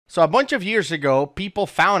So a bunch of years ago, people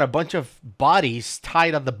found a bunch of bodies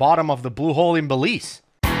tied at the bottom of the Blue Hole in Belize.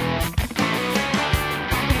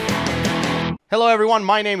 Hello everyone,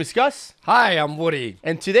 my name is Gus. Hi, I'm Woody.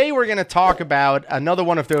 And today we're going to talk about another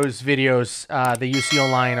one of those videos that you see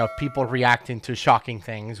online of people reacting to shocking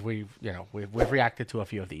things. We've reacted to a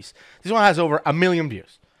few of these. This one has over 1 million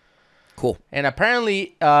views. Cool. And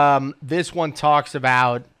apparently this one talks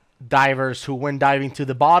about divers who went diving to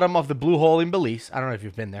the bottom of the Blue Hole in Belize. I don't know if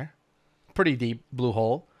you've been there. Pretty deep Blue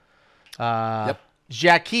Hole. Yep.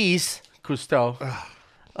 Jacques Cousteau,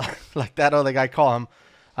 like that other guy call him,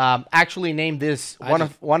 actually named this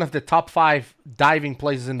one of the top 5 diving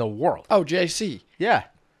places in the world. Oh, JC. Yeah,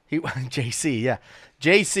 JC. Yeah,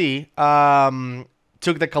 JC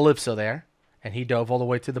took the Calypso there, and he dove all the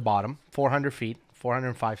way to the bottom, 400 feet,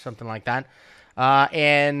 405, something like that,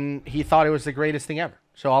 and he thought it was the greatest thing ever.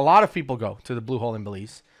 So a lot of people go to the Blue Hole in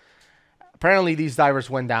Belize. Apparently, these divers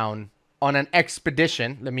went down on an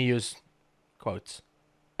expedition. Let me use quotes.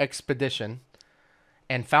 Expedition,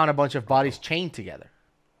 and found a bunch of bodies chained together.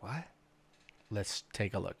 What? Let's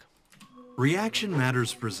take a look. Reaction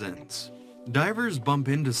Matters presents. Divers bump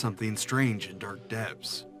into something strange in dark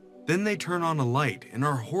depths. Then they turn on a light and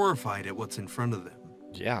are horrified at what's in front of them.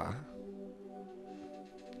 Yeah.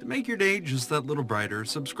 To make your day just that little brighter,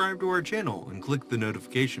 subscribe to our channel and click the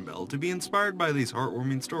notification bell to be inspired by these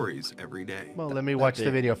heartwarming stories every day. Well, let me watch the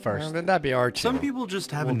video first. Then that'd be our channel. Some people just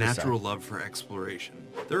have We'll a natural decide. love for exploration.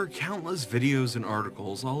 There are countless videos and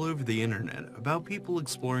articles all over the internet about people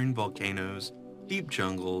exploring volcanoes, deep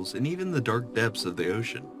jungles, and even the dark depths of the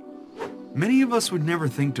ocean. Many of us would never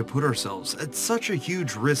think to put ourselves at such a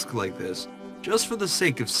huge risk like this just for the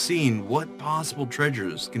sake of seeing what possible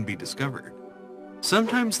treasures can be discovered.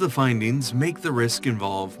 Sometimes the findings make the risk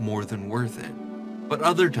involved more than worth it, but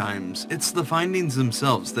other times it's the findings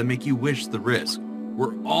themselves that make you wish the risk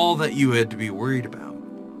were all that you had to be worried about.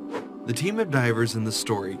 The team of divers in the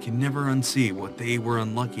story can never unsee what they were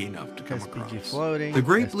unlucky enough to come SPG across. floating. The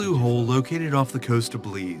Great SPG Blue Hole, located off the coast of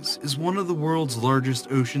Belize, is one of the world's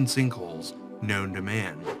largest ocean sinkholes known to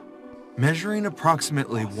man, measuring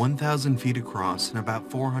approximately 1,000 feet across and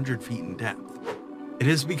about 400 feet in depth. It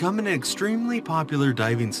has become an extremely popular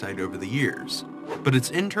diving site over the years, but its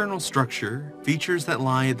internal structure, features that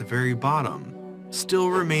lie at the very bottom, still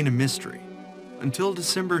remain a mystery, until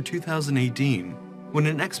December 2018, when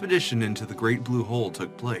an expedition into the Great Blue Hole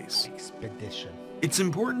took place. Expedition. It's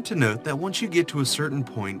important to note that once you get to a certain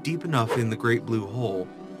point deep enough in the Great Blue Hole,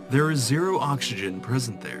 there is zero oxygen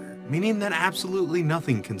present there, meaning that absolutely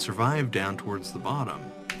nothing can survive down towards the bottom.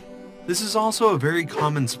 This is also a very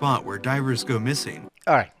common spot where divers go missing.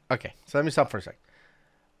 All right. Okay. So let me stop for a second.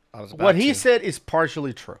 I was about What he to. said is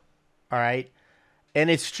partially true. All right. And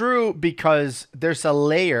it's true because there's a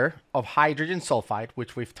layer of hydrogen sulfide,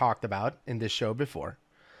 which we've talked about in this show before,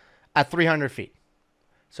 at 300 feet.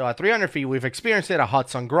 So at 300 feet, we've experienced it at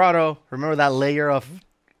Hudson Grotto. Remember that layer of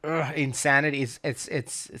insanity?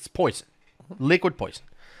 It's poison, liquid poison.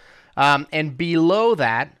 And below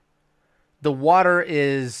that, the water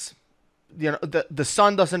is, the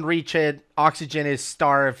sun doesn't reach it. Oxygen is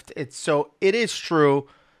starved. So it is true,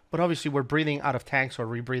 but obviously we're breathing out of tanks or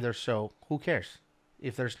rebreathers. So who cares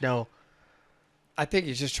if there's no? I think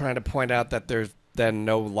he's just trying to point out that there's then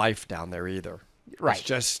no life down there either. Right. It's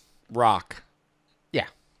just rock. Yeah,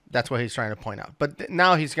 that's what he's trying to point out. But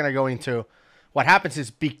now he's going to go into what happens is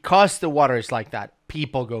because the water is like that,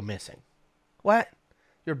 people go missing. What?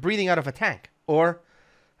 You're breathing out of a tank or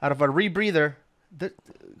out of a rebreather.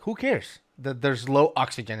 Who cares that there's low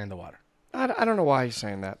oxygen in the water? I don't know why he's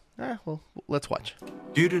saying that. Well, let's watch.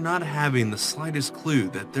 Due to not having the slightest clue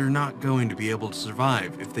that they're not going to be able to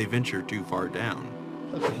survive if they venture too far down.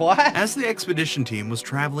 What? As the expedition team was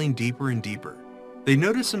traveling deeper and deeper, they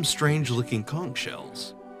noticed some strange-looking conch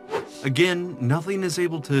shells. Again, nothing is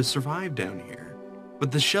able to survive down here,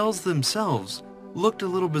 but the shells themselves looked a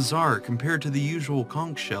little bizarre compared to the usual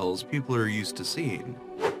conch shells people are used to seeing.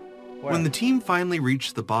 When the team finally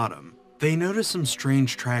reached the bottom, they noticed some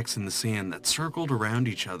strange tracks in the sand that circled around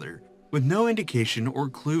each other, with no indication or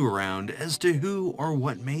clue around as to who or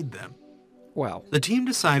what made them. Well, The team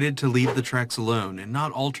decided to leave the tracks alone and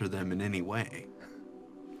not alter them in any way.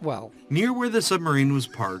 well, Near where the submarine was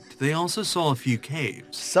parked, they also saw a few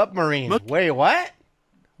caves. Submarine. Look- Wait, what?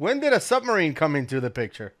 When did a submarine come into the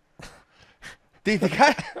picture? Did the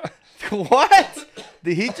guy... What?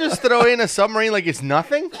 Did he just throw in a submarine like it's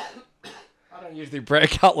nothing? I don't usually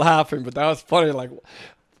break out laughing, but that was funny. Like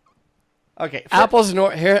Okay. apples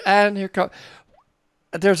and here come.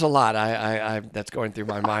 There's a lot I that's going through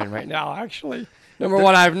my mind right now. Actually, Number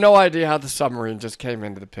one, I have no idea how the submarine just came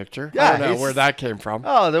into the picture. Yeah, I don't know where that came from.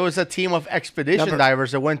 Oh, there was a team of expedition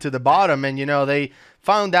divers that went to the bottom, and they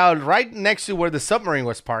found out right next to where the submarine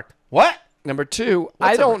was parked. What? Number two,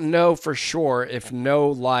 I don't know for sure if no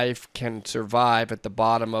life can survive at the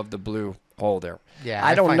bottom of the blue hole there. Yeah,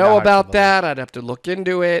 I don't find know that hard to about believe. that. I'd have to look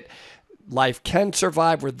into it. Life can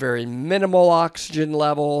survive with very minimal oxygen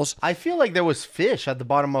levels. I feel like there was fish at the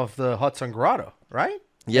bottom of the Hudson Grotto, right?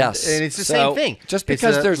 Yes. And it's the So, same thing. Just It's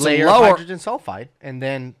because a there's layer lower of hydrogen sulfide and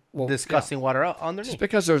then disgusting water underneath. Just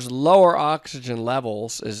because there's lower oxygen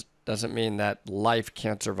levels doesn't mean that life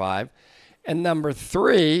can't survive. And number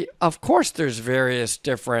three, of course there's various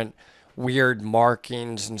different weird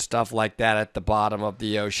markings and stuff like that at the bottom of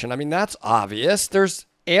the ocean. I mean, that's obvious. There's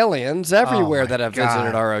aliens everywhere that have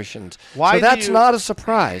visited our oceans. Why so do that's you- not a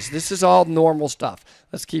surprise. This is all normal stuff.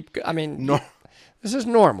 Let's keep, I mean, this is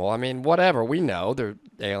normal. I mean, whatever. We know the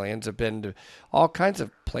aliens have been to all kinds of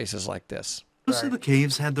places like this. Most of the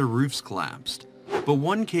caves had their roofs collapsed, but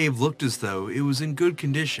one cave looked as though it was in good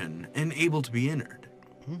condition and able to be entered.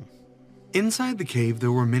 Inside the cave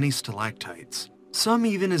there were many stalactites, some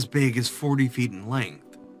even as big as 40 feet in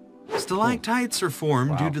length. Stalactites are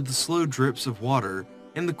formed due to the slow drips of water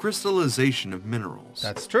and the crystallization of minerals.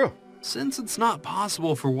 That's true. Since it's not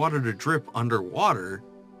possible for water to drip underwater,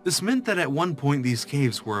 this meant that at one point these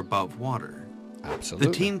caves were above water. Absolutely.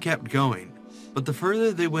 The team kept going, but the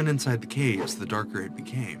further they went inside the caves, the darker it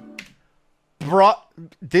became. Bro,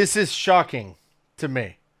 this is shocking to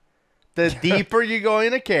me. The deeper you go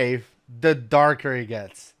in a cave, the darker it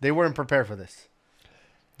gets. They weren't prepared for this.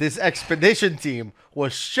 This expedition team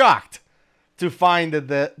was shocked to find that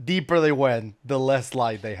the deeper they went, the less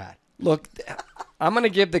light they had. Look, I'm going to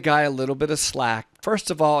give the guy a little bit of slack.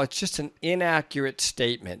 First of all, it's just an inaccurate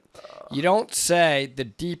statement. You don't say the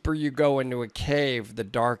deeper you go into a cave, the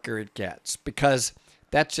darker it gets, because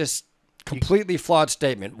that's just completely flawed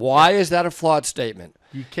statement. Why is that a flawed statement?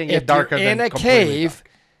 You can't get If darker you're in than a completely cave, dark.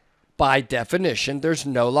 by definition, there's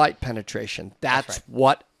no light penetration. That's right.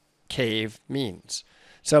 what cave means.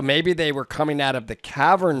 So maybe they were coming out of the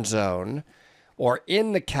cavern zone or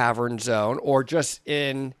in the cavern zone or just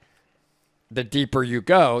in the deeper you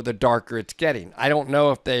go, the darker it's getting. I don't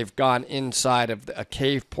know if they've gone inside of a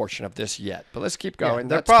cave portion of this yet, but let's keep going.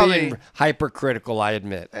 they're That's probably- being hypercritical, I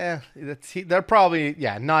admit. They're probably,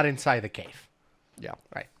 not inside the cave. Yeah.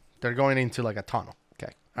 Right. They're going into like a tunnel.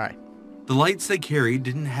 Okay. All right. The lights they carried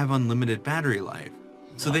didn't have unlimited battery life,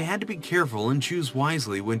 so they had to be careful and choose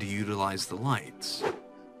wisely when to utilize the lights.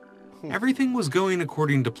 Everything was going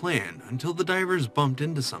according to plan until the divers bumped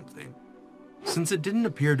into something. Since it didn't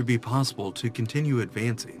appear to be possible to continue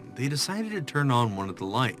advancing, they decided to turn on one of the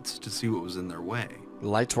lights to see what was in their way. The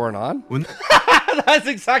lights weren't on? When That's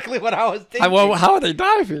exactly what I was thinking. Well, how are they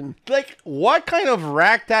diving? Like, what kind of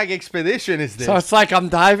ragtag expedition is this? So it's like I'm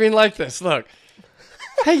diving like this. Look.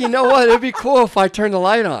 Hey, you know what? It'd be cool if I turned the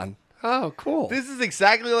light on. Oh, cool. This is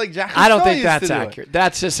exactly like Jack. I don't Cousteau think used that's to do it. accurate.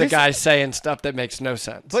 That's just a guy saying stuff that makes no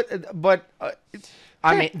sense. But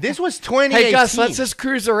I mean, this was 2018. Hey, Gus, let's just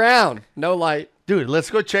cruise around. No light. Dude, let's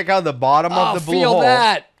go check out the bottom of the blue feel hole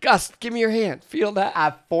that. Gus, give me your hand. Feel that.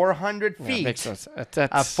 at 400 feet. Yeah, makes no sense. At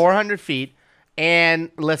That's, 400 feet, and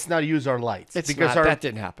let's not use our lights it's because not, that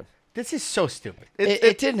didn't happen. this is so stupid.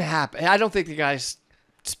 It didn't happen. I don't think the guy's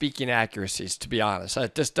speaking accuracies, to be honest.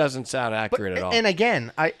 It just doesn't sound accurate at all. And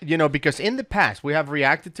again, because in the past we have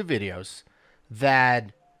reacted to videos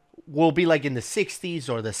that will be like in the 60s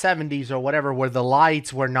or the 70s or whatever, where the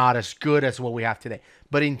lights were not as good as what we have today.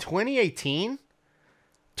 But in 2018,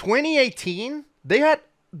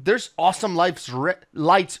 there's awesome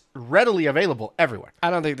lights readily available everywhere. I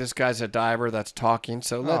don't think this guy's a diver that's talking.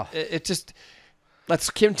 So let's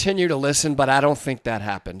continue to listen, but I don't think that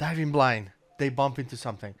happened. Diving blind, they bump into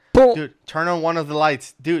something. Boom. Dude, turn on one of the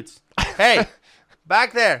lights. Dudes, hey,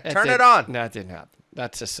 back there, turn it didn't- on. No, it didn't happen.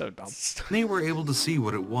 That's just so dumb. they were able to see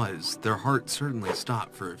what it was, their hearts certainly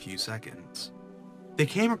stopped for a few seconds. They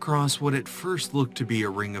came across what at first looked to be a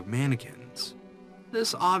ring of mannequins.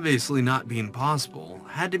 This obviously not being possible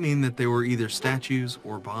had to mean that they were either statues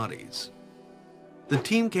or bodies. The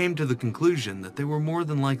team came to the conclusion that they were more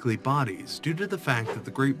than likely bodies due to the fact that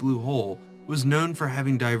the Great Blue Hole was known for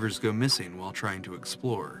having divers go missing while trying to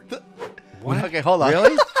explore. Okay, hold on.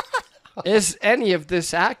 Really? Is any of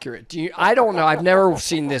this accurate? I don't know. I've never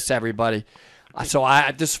seen this, everybody. So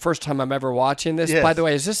this is the first time I'm ever watching this. Yes. By the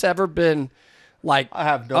way, has this ever been like, I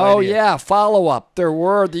have no oh idea. yeah, follow up. There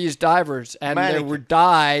were these divers and they Mannequin. were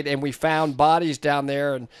died and we found bodies down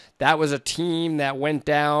there and that was a team that went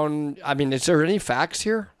down. I mean, is there any facts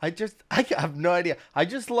here? I have no idea. I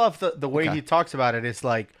just love the way Okay. he talks about it. It's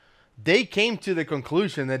like they came to the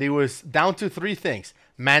conclusion that it was down to three things: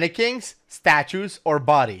 mannequins, statues, or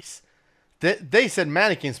bodies. They said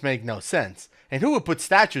mannequins make no sense. And who would put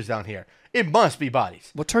statues down here? It must be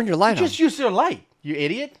bodies. Well, turn your light on. Just use your light, you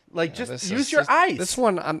idiot. Like, just use your eyes. This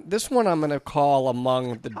one I'm going to call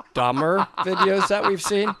among the dumber videos that we've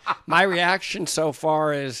seen. My reaction so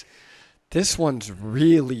far is, this one's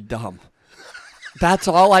really dumb. That's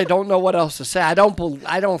all. I don't know what else to say. I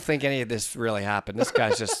don't think any of this really happened. This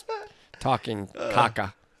guy's just talking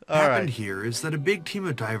caca. What happened here is that a big team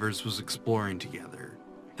of divers was exploring together.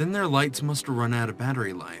 Then their lights must have run out of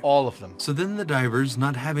battery life. All of them. So then the divers,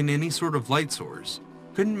 not having any sort of light source,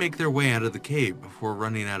 couldn't make their way out of the cave before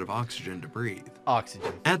running out of oxygen to breathe.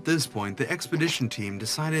 Oxygen. At this point, the expedition team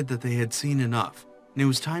decided that they had seen enough, and it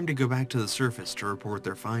was time to go back to the surface to report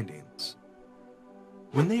their findings.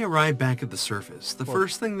 When they arrived back at the surface, the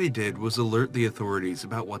first thing they did was alert the authorities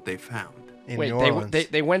about what they found.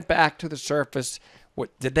 Wait, they went back to the surface.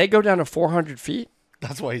 What, did they go down to 400 feet?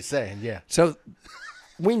 That's what he's saying, yeah. So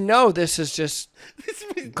we know this is just This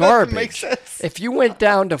garbage. makes sense. If you went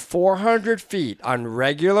down to 400 feet on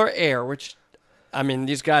regular air, which, I mean,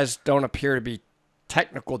 these guys don't appear to be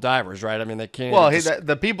technical divers, right? I mean, they can't. Well,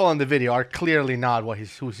 the people on the video are clearly not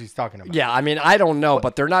who he's talking about. Yeah, I mean, I don't know,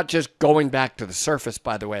 but they're not just going back to the surface,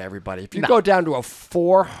 by the way, everybody. If you go down to a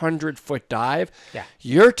 400-foot dive,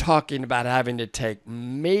 you're talking about having to take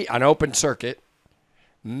an open circuit,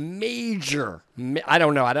 I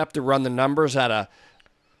don't know, I'd have to run the numbers at a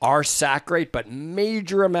RSAC rate, but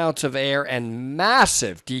major amounts of air and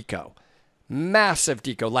massive deco. Massive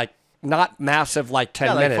deco, like not massive like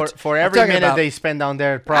 10 minutes. For every minute they spend down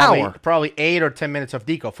there, probably 8 or 10 minutes of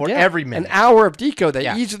deco for every minute. An hour of deco.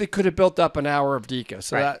 They easily could have built up an hour of deco.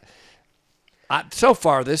 So so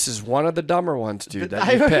far, this is one of the dumber ones, dude,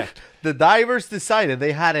 that you picked. The divers decided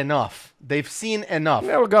they had enough. They've seen enough.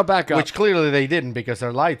 Yeah, we'll go back up. Which clearly they didn't because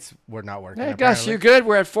their lights were not working. Hey, Gus, you good?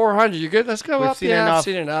 We're at 400. You good? Let's go up. I've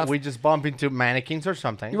seen enough. We just bump into mannequins or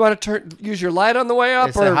something. You want to use your light on the way up?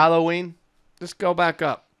 It's a Halloween. Just go back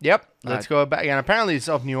up. Yep. Let's go back. And apparently it's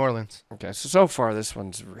off New Orleans. Okay, so far this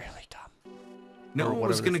one's really dumb. No one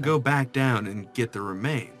was going to go back down and get the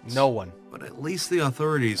remains. No one. But at least the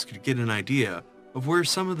authorities could get an idea of where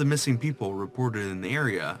some of the missing people reported in the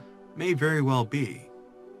area may very well be.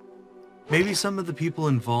 Maybe some of the people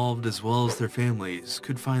involved as well as their families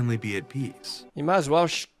could finally be at peace. You might as well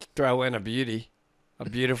throw in a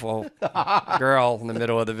beautiful girl in the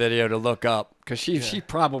middle of the video to look up, because she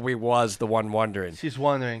probably was the one wondering. She's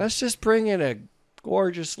wondering. Let's just bring in a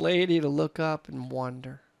gorgeous lady to look up and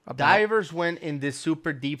wonder. Divers went in this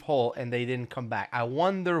super deep hole and they didn't come back. I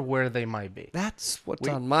wonder where they might be. That's what's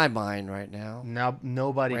on my mind right now. Now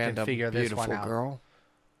nobody can figure this one out. Girl.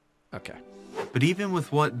 Okay. But even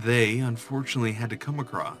with what they unfortunately had to come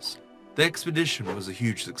across, the expedition was a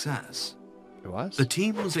huge success. It was? The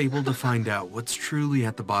team was able to find out what's truly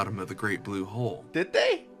at the bottom of the Great Blue Hole. Did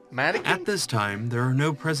they? Mannequins? At this time, there are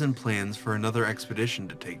no present plans for another expedition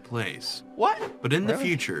to take place. What? But in the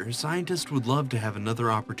future, scientists would love to have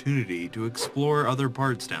another opportunity to explore other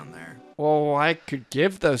parts down there. Well, I could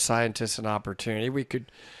give those scientists an opportunity. We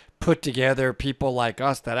could put together people like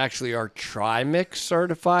us that actually are Trimix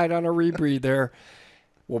certified on a rebreather.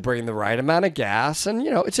 We'll bring the right amount of gas, and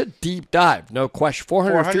it's a deep dive, no question.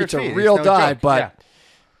 400 feet's a real dive, but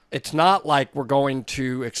it's not like we're going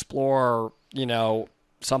to explore,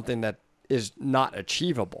 something that is not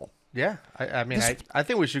achievable. Yeah, I mean, I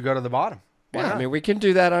think we should go to the bottom. I mean, we can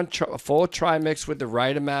do that on a full Trimix with the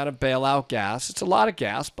right amount of bailout gas. It's a lot of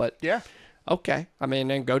gas, but okay. I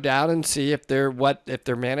mean, and go down and see if they're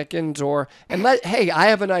mannequins hey, I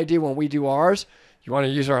have an idea when we do ours. You want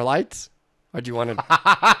to use our lights? Or do you want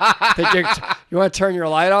to you want to turn your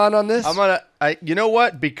light on this? You know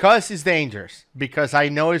what? Because it's dangerous. Because I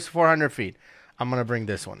know it's 400 feet. I'm gonna bring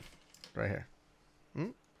this one right here.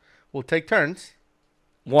 We'll take turns.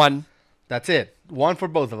 One. That's it. One for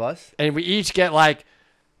both of us. And we each get like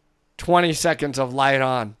 20 seconds of light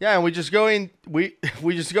on. Yeah, and we just go in. We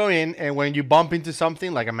just go in, and when you bump into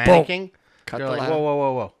something like a mannequin, cut you're the like, light.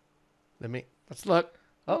 whoa. Let's look.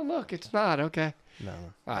 Oh, look, it's not. Okay. No.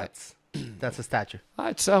 All right. That's a statue. All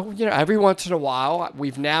right, so, every once in a while,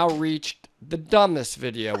 we've now reached the dumbest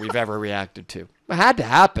video we've ever reacted to. It had to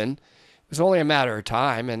happen. It was only a matter of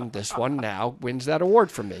time, and this one now wins that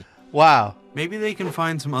award from me. Wow. Maybe they can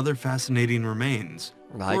find some other fascinating remains,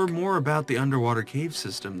 or more about the underwater cave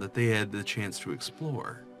system that they had the chance to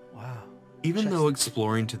explore. Wow. Even though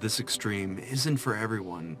exploring to this extreme isn't for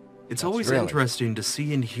everyone, it's always interesting to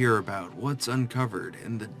see and hear about what's uncovered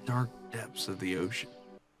in the dark depths of the ocean.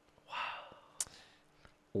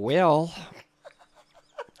 Well,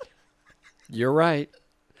 You're right.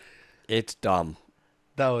 It's dumb.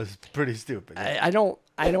 That was pretty stupid. I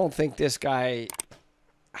don't think this guy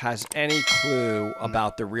has any clue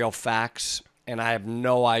about the real facts, and I have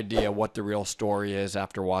no idea what the real story is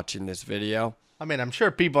after watching this video. I mean, I'm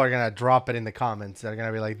sure people are going to drop it in the comments. They're going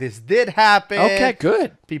to be like, this did happen. Okay,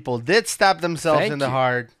 good. People did stab themselves Thank in the you.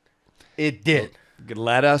 heart. It did.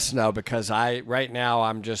 Let us know, because right now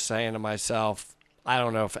I'm just saying to myself, I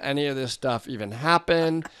don't know if any of this stuff even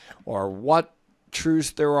happened or what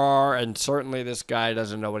truths there are, and certainly this guy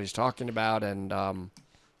doesn't know what he's talking about. And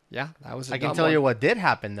yeah, that was. I can tell you what did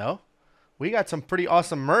happen though. We got some pretty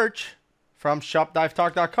awesome merch from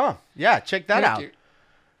shopdivetalk.com. Yeah, check that out. Dude.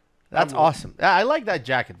 That's awesome. Yeah, I like that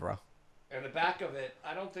jacket, bro. And the back of it,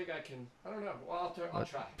 I don't think I can. I don't know. Well, I'll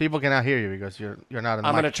try. People cannot hear you because you're not in the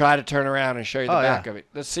I'm going to try to turn around and show you the back of it.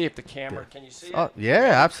 Let's see if the camera. Can you see it? Oh,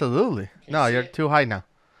 yeah, absolutely. No, you're too high now.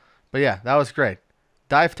 But yeah, that was great.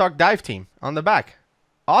 Dive Talk Dive Team on the back.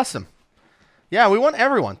 Awesome. Yeah, we want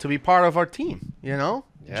everyone to be part of our team, you know?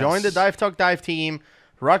 Yes. Join the Dive Talk Dive Team,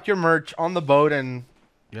 rock your merch on the boat, and,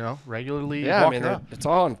 you know, regularly walk around. It's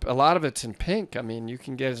all a lot of it's in pink. I mean, you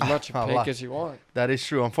can get as much in pink as you want. That is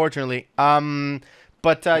true, unfortunately.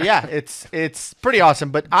 But yeah, it's pretty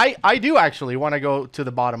awesome. But I do actually want to go to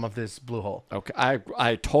the bottom of this blue hole. Okay,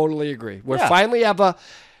 I totally agree. We finally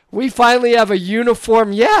have a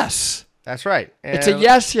uniform yes. That's right. And it's a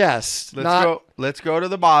yes. Let's go to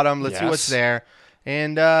the bottom. Let's see Yes. what's there.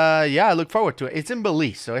 And yeah, I look forward to it. It's in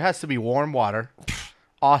Belize, so it has to be warm water.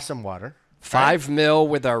 Awesome water. 5 mil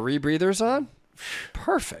with our rebreathers on.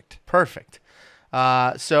 Perfect.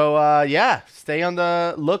 So yeah, stay on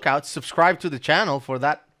the lookout. Subscribe to the channel for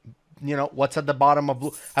that. You know what's at the bottom of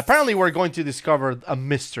blue. Apparently, we're going to discover a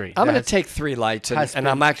mystery. I'm going to take 3 lights and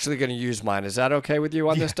I'm actually going to use mine. Is that okay with you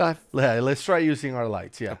on this dive? Let's try using our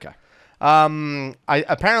lights. Yeah. Okay.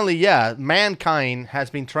 Apparently, mankind has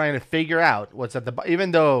been trying to figure out what's at the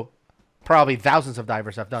even though probably thousands of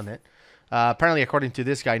divers have done it. Apparently, according to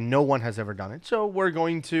this guy, no one has ever done it. So we're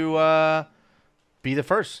going to be the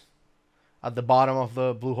first at the bottom of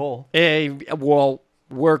the blue hole. Well,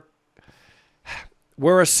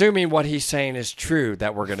 we're assuming what he's saying is true,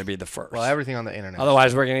 that we're going to be the first. Well, everything on the internet.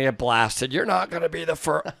 Otherwise, we're going to get blasted. You're not going to be the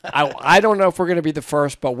first. I don't know if we're going to be the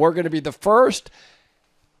first, but we're going to be the first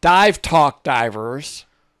Dive Talk divers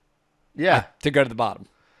to go to the bottom.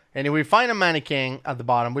 And if we find a mannequin at the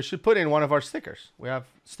bottom, we should put in one of our stickers. We have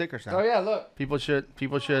stickers now. Oh yeah, look. People should.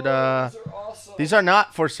 These are awesome. These are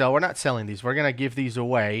not for sale. We're not selling these. We're gonna give these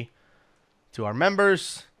away to our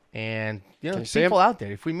members and people out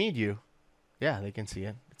there. If we meet you, they can see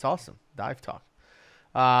it. It's awesome. Dive Talk.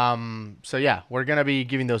 So yeah, we're gonna be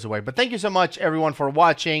giving those away. But thank you so much, everyone, for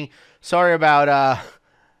watching. Sorry about.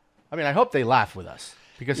 I hope they laugh with us.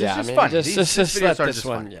 Because it's just fun. These videos are just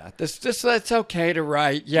fun. Yeah, it's okay to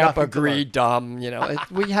write. Yep, agree, dumb.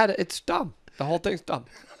 It's dumb. The whole thing's dumb.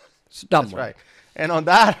 It's dumb. That's right. And on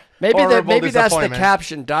that, maybe that's the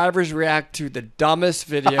caption. Divers react to the dumbest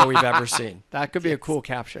video we've ever seen. That could be a cool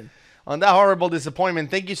caption. On that horrible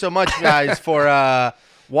disappointment, thank you so much, guys, for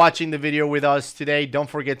watching the video with us today. Don't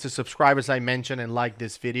forget to subscribe, as I mentioned, and like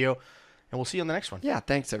this video. And we'll see you on the next one. Yeah,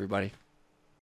 thanks, everybody.